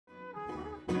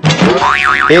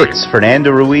It's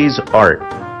Fernando Ruiz Art.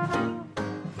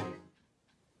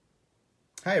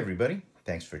 Hi everybody,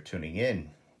 thanks for tuning in.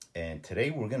 And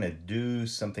today we're going to do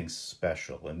something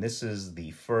special. And this is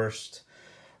the first,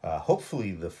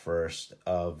 hopefully the first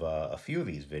of a few of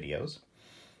these videos.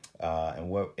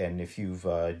 And if you've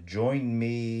joined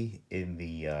me in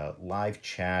the live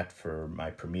chat for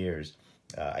my premieres,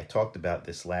 I talked about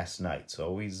this last night. So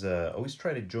always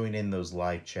try to join in those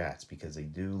live chats because I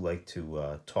do like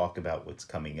to talk about what's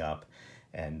coming up,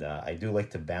 and I do like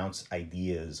to bounce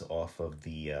ideas off of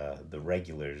the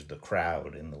regulars, the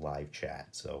crowd in the live chat.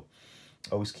 So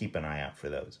always keep an eye out for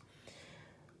those.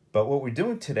 But what we're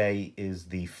doing today is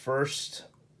the first,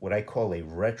 what I call a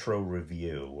retro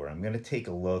review, where I'm going to take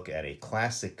a look at a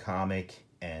classic comic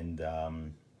and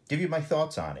give you my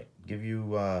thoughts on it.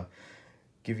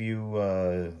 Give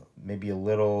you maybe a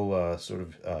little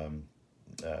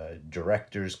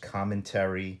director's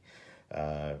commentary,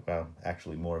 well,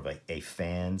 actually more of a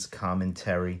fan's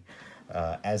commentary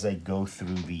as I go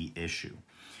through the issue.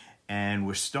 And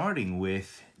we're starting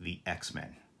with the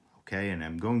X-Men, okay? And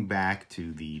I'm going back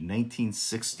to the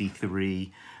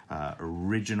 1963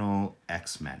 original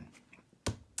X-Men.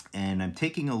 And I'm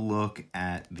taking a look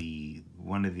at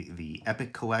one of the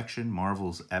Epic Collection,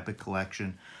 Marvel's Epic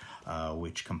Collection,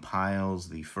 which compiles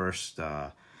the first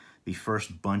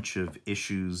bunch of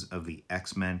issues of the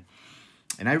X-Men.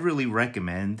 And I really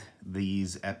recommend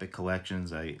these Epic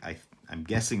Collections. I'm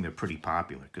guessing they're pretty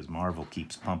popular because Marvel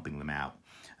keeps pumping them out.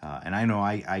 And I know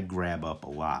I grab up a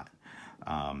lot.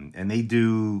 And they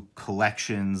do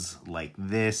collections like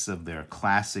this of their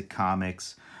classic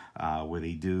comics, where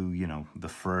they do, you know, the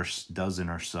first dozen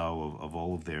or so of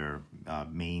all of their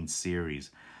main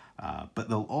series. But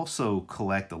they'll also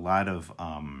collect a lot of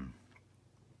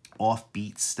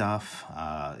offbeat stuff,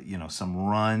 you know, some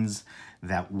runs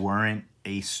that weren't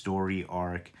a story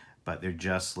arc, but they're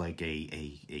just like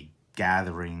a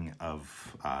gathering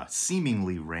of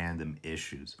seemingly random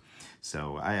issues.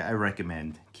 So I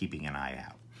recommend keeping an eye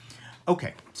out.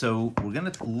 Okay, so we're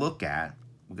gonna look at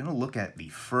the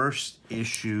first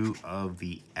issue of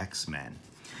the X-Men.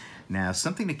 Now,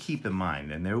 something to keep in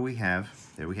mind, and there we have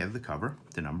the cover,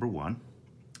 the #1.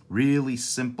 Really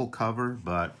simple cover,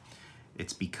 but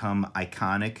it's become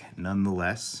iconic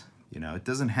nonetheless. You know, it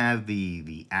doesn't have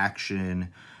the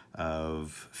action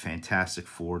of Fantastic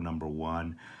Four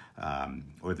 #1,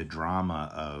 or the drama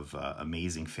of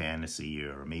Amazing Fantasy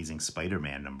or Amazing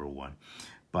Spider-Man #1,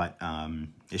 but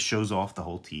it shows off the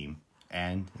whole team,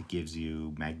 and it gives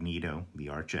you Magneto, the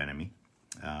arch enemy.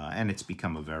 And it's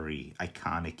become a very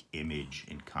iconic image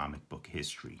in comic book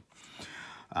history.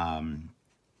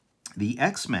 The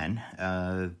X-Men,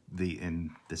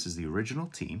 and this is the original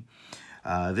team.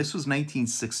 This was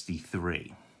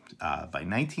 1963. By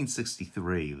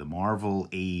 1963, the Marvel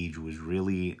age was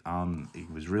really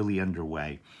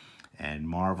underway, and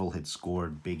Marvel had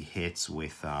scored big hits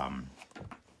with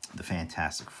the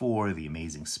Fantastic Four, the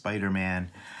Amazing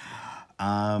Spider-Man.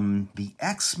 The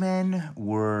X-Men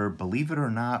were, believe it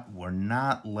or not, were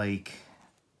not like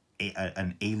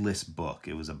an A-list book.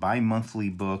 It was a bi-monthly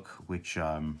book, which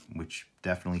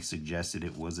definitely suggested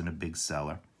it wasn't a big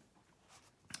seller.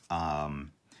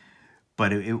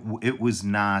 But it was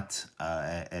not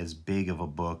as big of a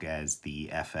book as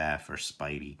the FF or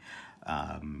Spidey.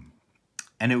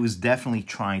 And it was definitely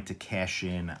trying to cash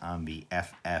in on the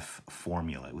FF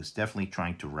formula. It was definitely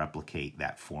trying to replicate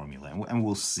that formula. And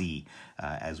we'll see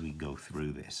as we go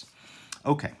through this.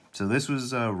 Okay, so this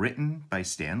was written by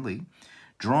Stan Lee,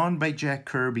 drawn by Jack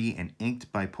Kirby, and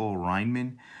inked by Paul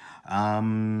Reinman.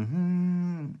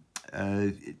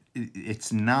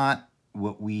 It's not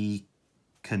what we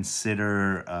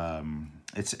consider...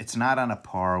 It's not on a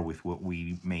par with what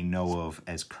we may know of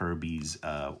as Kirby's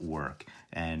work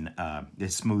and the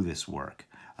smoothest work.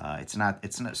 It's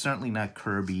certainly not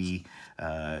Kirby.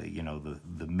 You know,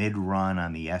 the mid run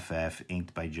on the FF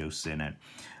inked by Joe Sinnott.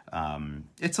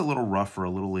 It's a little rougher, a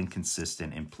little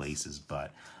inconsistent in places,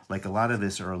 but like a lot of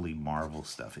this early Marvel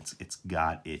stuff, it's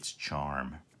got its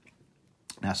charm.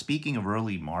 Now, speaking of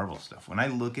early Marvel stuff, when I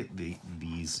look at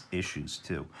these issues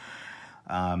too.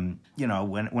 You know,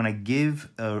 when I give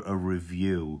a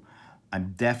review,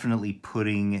 I'm definitely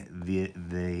putting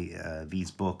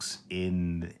these books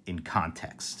in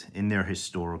context, in their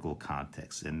historical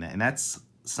context, and that's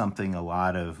something a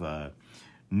lot of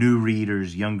new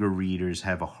readers, younger readers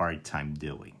have a hard time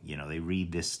doing. You know, they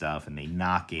read this stuff and they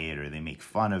knock it or they make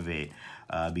fun of it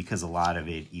because a lot of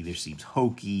it either seems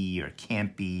hokey or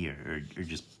campy or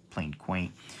just plain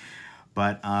quaint.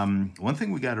 But one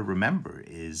thing we got to remember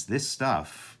is this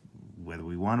stuff, whether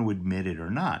we want to admit it or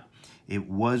not, it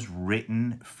was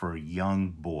written for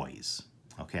young boys.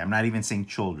 Okay, I'm not even saying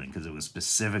children, because it was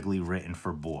specifically written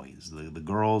for boys. The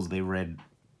girls, they read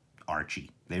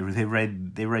Archie. They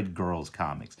read girls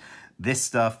comics. This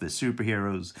stuff, the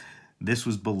superheroes, this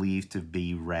was believed to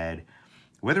be read,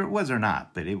 whether it was or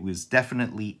not, but it was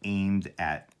definitely aimed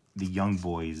at the young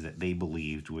boys that they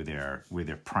believed were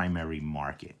their primary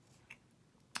market.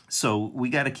 So we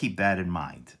got to keep that in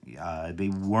mind.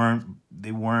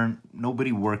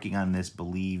 Nobody working on this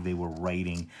believed they were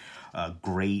writing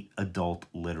great adult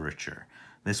literature.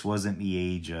 This wasn't the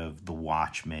age of The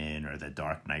Watchmen or The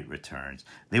Dark Knight Returns.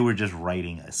 They were just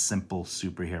writing a simple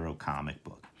superhero comic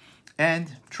book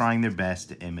and trying their best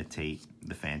to imitate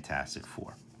the Fantastic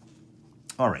Four.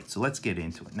 All right, so let's get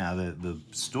into it. Now, the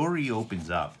story opens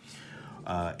up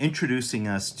introducing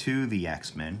us to the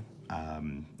X-Men.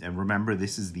 And remember,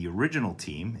 this is the original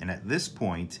team, and at this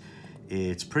point,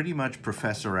 it's pretty much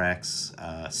Professor X,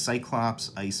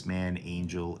 Cyclops, Iceman,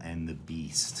 Angel, and the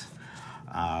Beast.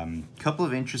 Couple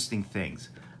of interesting things.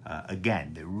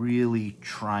 Again, they're really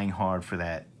trying hard for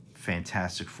that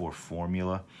Fantastic Four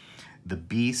formula. The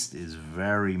Beast is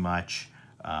very much,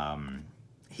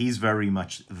 he's very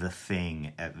much the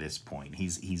Thing at this point.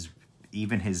 He's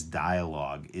even his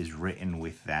dialogue is written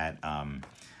with that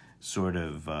sort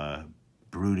of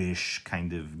brutish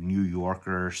kind of New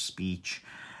Yorker speech.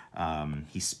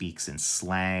 He speaks in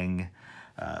slang.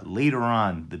 Later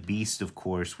on, the Beast, of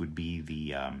course, would be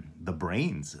the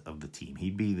brains of the team.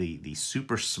 He'd be the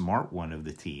super smart one of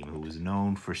the team, who was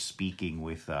known for speaking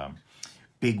with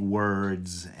big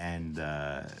words and,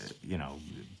 you know,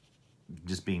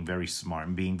 just being very smart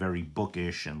and being very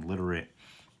bookish and literate.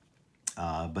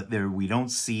 But we don't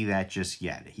see that just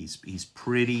yet. He's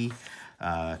pretty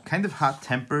kind of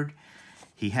hot-tempered.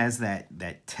 He has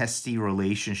that testy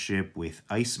relationship with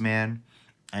Iceman,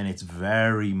 and it's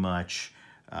very much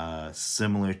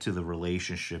similar to the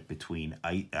relationship between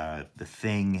the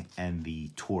Thing and the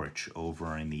Torch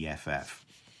over in the FF.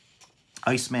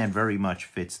 Iceman very much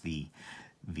fits the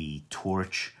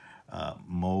Torch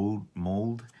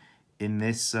mold in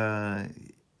this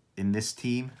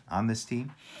team.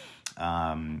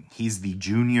 He's the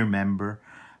junior member.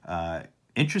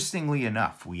 Interestingly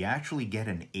enough, we actually get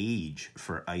an age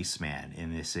for Iceman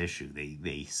in this issue. They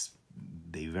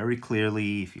very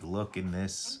clearly, if you look in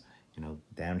this, you know,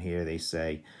 down here, they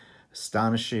say,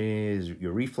 astonishing,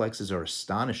 your reflexes are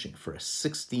astonishing for a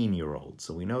 16-year-old.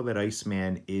 So we know that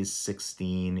Iceman is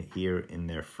 16 here in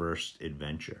their first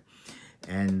adventure.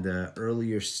 And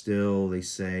earlier still, they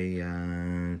say,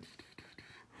 I'm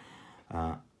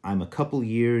a couple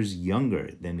years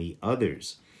younger than the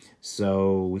others.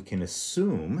 So we can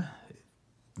assume,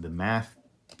 the math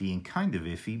being kind of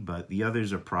iffy, but the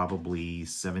others are probably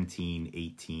 17,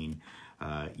 18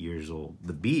 years old.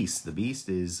 The Beast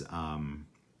is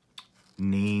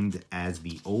named as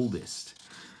the oldest.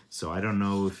 So I don't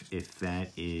know if that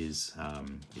is,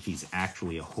 if he's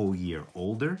actually a whole year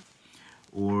older,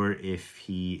 or if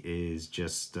he is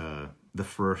just the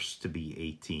first to be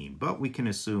 18. But we can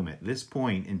assume at this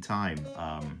point in time,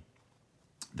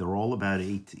 they're all about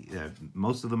 18.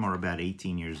 Most of them are about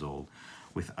 18 years old,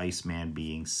 with Iceman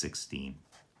being 16.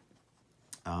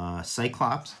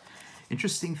 Cyclops.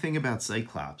 Interesting thing about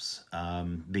Cyclops.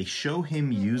 They show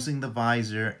him using the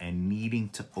visor and needing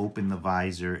to open the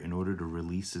visor in order to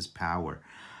release his power.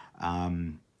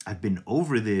 I've been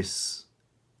over this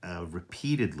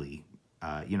repeatedly,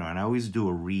 you know, and I always do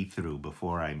a read-through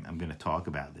before I'm going to talk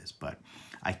about this, but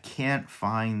I can't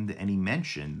find any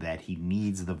mention that he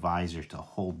needs the visor to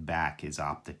hold back his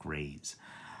optic rays.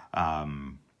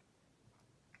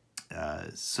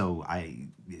 So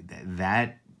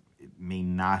that may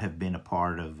not have been a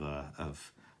part of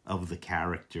the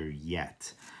character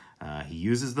yet. He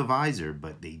uses the visor,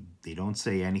 but they don't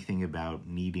say anything about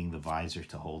needing the visor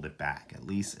to hold it back. At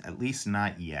least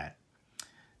not yet.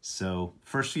 So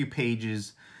first few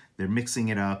pages, they're mixing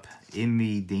it up in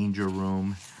the danger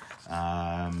room.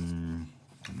 I'm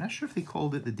not sure if they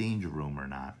called it the danger room or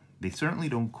not. They certainly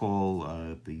don't call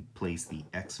the place the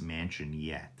X Mansion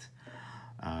yet.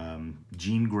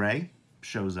 Jean Grey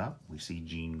shows up. We see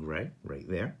Jean Grey right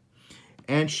there.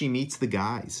 And she meets the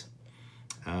guys.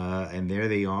 And there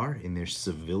they are in their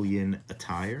civilian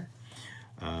attire.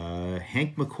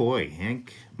 Hank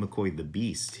McCoy the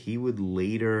Beast, he would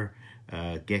later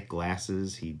get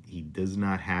glasses. He does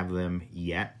not have them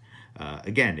yet.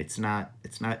 Again, it's not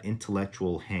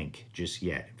intellectual Hank just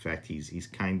yet. In fact, he's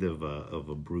kind of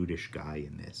a brutish guy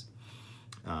in this.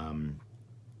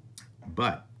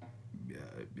 But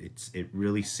it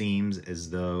really seems as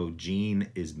though Jean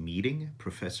is meeting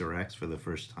Professor X for the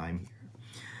first time here.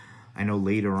 I know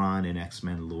later on in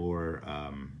X-Men lore,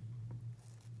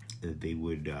 they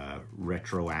would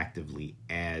retroactively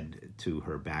add to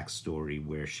her backstory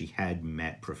where she had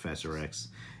met Professor X,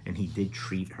 and he did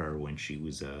treat her when she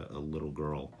was a little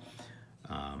girl.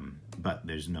 But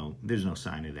there's no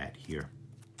sign of that here.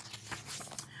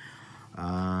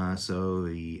 So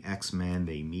the X-Men,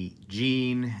 they meet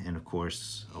Jean, and of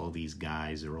course all these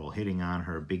guys are all hitting on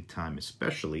her big time,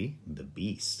 especially the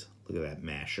Beast. Look at that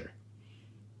masher.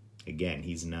 Again,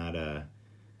 he's not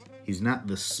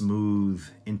the smooth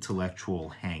intellectual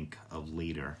Hank of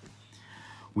later.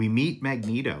 We meet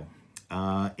Magneto.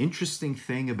 Interesting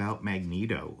thing about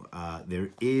Magneto, there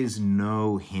is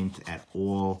no hint at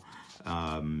all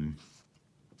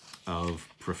of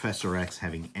Professor X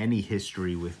having any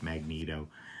history with Magneto.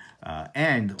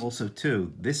 And also,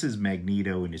 too, this is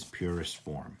Magneto in his purest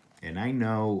form. And I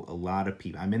know a lot of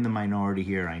people, I'm in the minority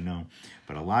here, I know,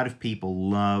 but a lot of people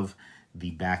love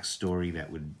the backstory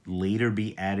that would later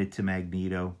be added to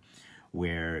Magneto,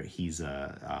 where he's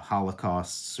a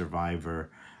Holocaust survivor,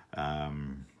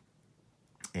 and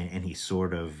he's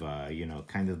sort of, you know,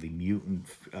 kind of the mutant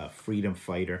freedom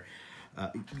fighter.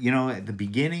 You know, at the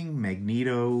beginning,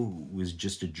 Magneto was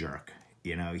just a jerk.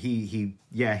 You know, he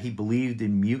believed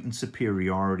in mutant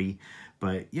superiority,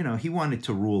 but, you know, he wanted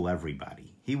to rule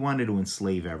everybody. He wanted to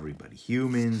enslave everybody,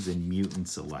 humans and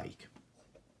mutants alike.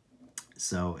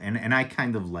 So, and I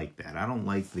kind of like that. I don't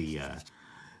like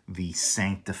the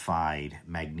sanctified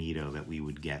Magneto that we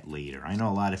would get later. I know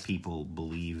a lot of people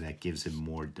believe that gives him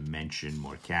more dimension,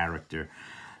 more character.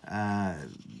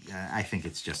 I think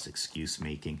it's just excuse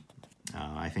making.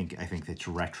 I think that's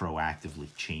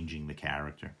retroactively changing the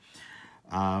character.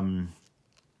 Now,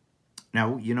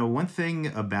 you know, one thing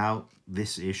about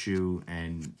this issue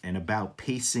and about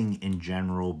pacing in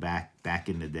general back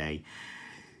in the day,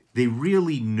 they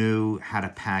really knew how to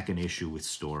pack an issue with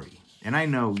story. And I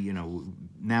know, you know,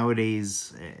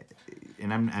 nowadays,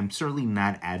 and I'm certainly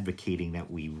not advocating that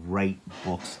we write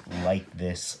books like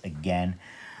this again,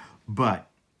 but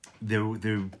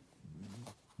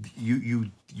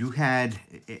you had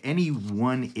any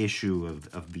one issue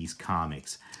of these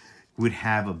comics would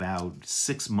have about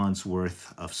 6 months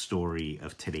worth of story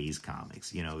of today's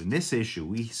comics. You know, in this issue,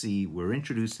 we're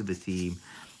introduced to the team.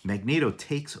 Magneto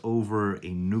takes over a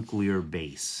nuclear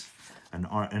base, an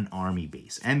army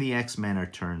base, and the X-Men are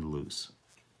turned loose.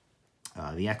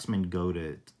 The X-Men go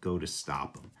to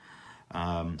stop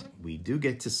them. We do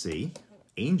get to see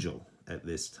Angel at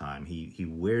this time. He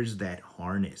wears that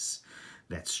harness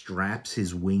that straps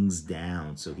his wings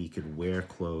down so he could wear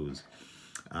clothes.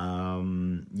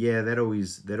 Yeah, that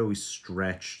always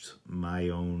stretched my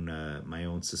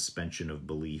own suspension of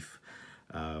belief.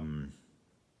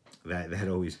 That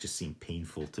always just seemed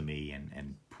painful to me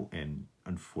and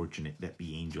unfortunate that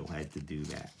the Angel had to do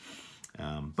that.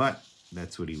 But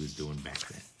that's what he was doing back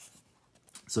then.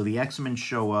 So the X-Men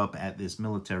show up at this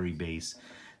military base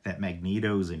that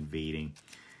Magneto's invading.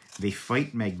 They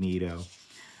fight Magneto.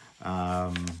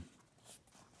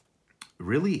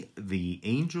 Really, the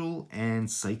Angel and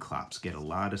Cyclops get a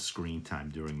lot of screen time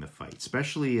during the fight,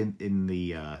 especially in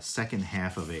the second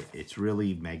half of it. It's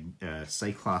really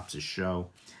Cyclops' show,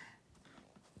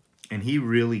 and he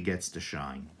really gets to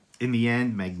shine. In the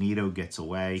end, Magneto gets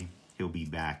away. He'll be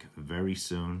back very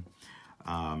soon.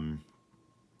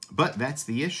 But that's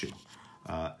the issue.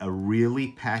 A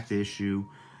really packed issue,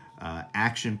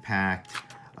 action-packed,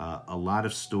 a lot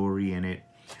of story in it.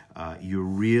 You're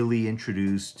really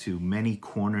introduced to many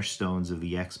cornerstones of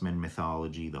the X-Men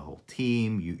mythology, the whole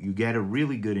team. You get a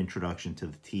really good introduction to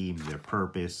the team, their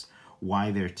purpose,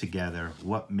 why they're together,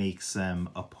 what makes them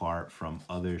apart from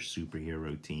other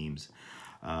superhero teams.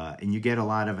 And you get a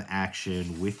lot of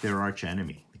action with their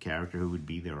archenemy, the character who would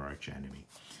be their archenemy.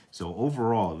 So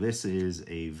overall, this is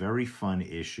a very fun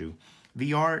issue.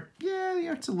 The art, yeah, the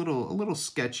art's a little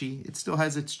sketchy. It still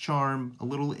has its charm, a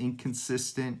little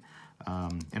inconsistent.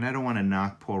 And I don't want to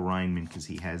knock Paul Reinman because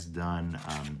he has done,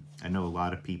 I know a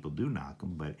lot of people do knock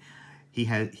him, but he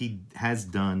has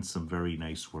done some very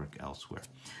nice work elsewhere.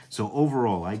 So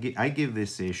overall, I give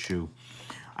this issue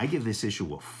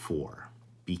a 4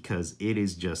 because it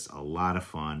is just a lot of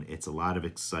fun. It's a lot of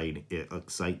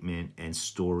excitement and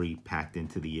story packed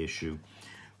into the issue.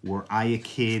 Were I a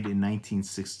kid in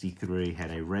 1963,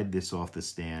 had I read this off the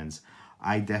stands,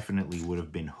 I definitely would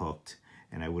have been hooked.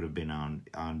 And I would have been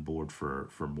on board for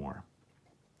more.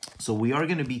 So we are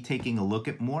going to be taking a look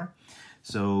at more.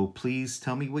 So please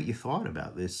tell me what you thought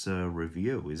about this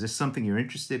review. Is this something you're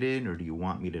interested in, or do you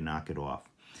want me to knock it off?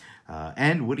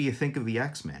 And what do you think of the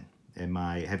X-Men?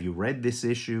 Have you read this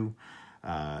issue?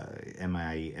 Am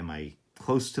I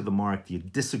close to the mark? Do you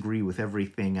disagree with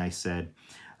everything I said?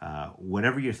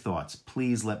 Whatever your thoughts,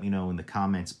 please let me know in the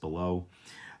comments below.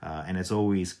 And as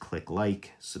always, click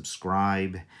like,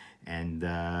 subscribe, and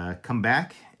come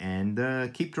back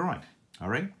and keep drawing. All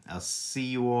right? I'll see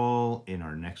you all in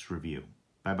our next review.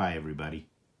 Bye-bye, everybody.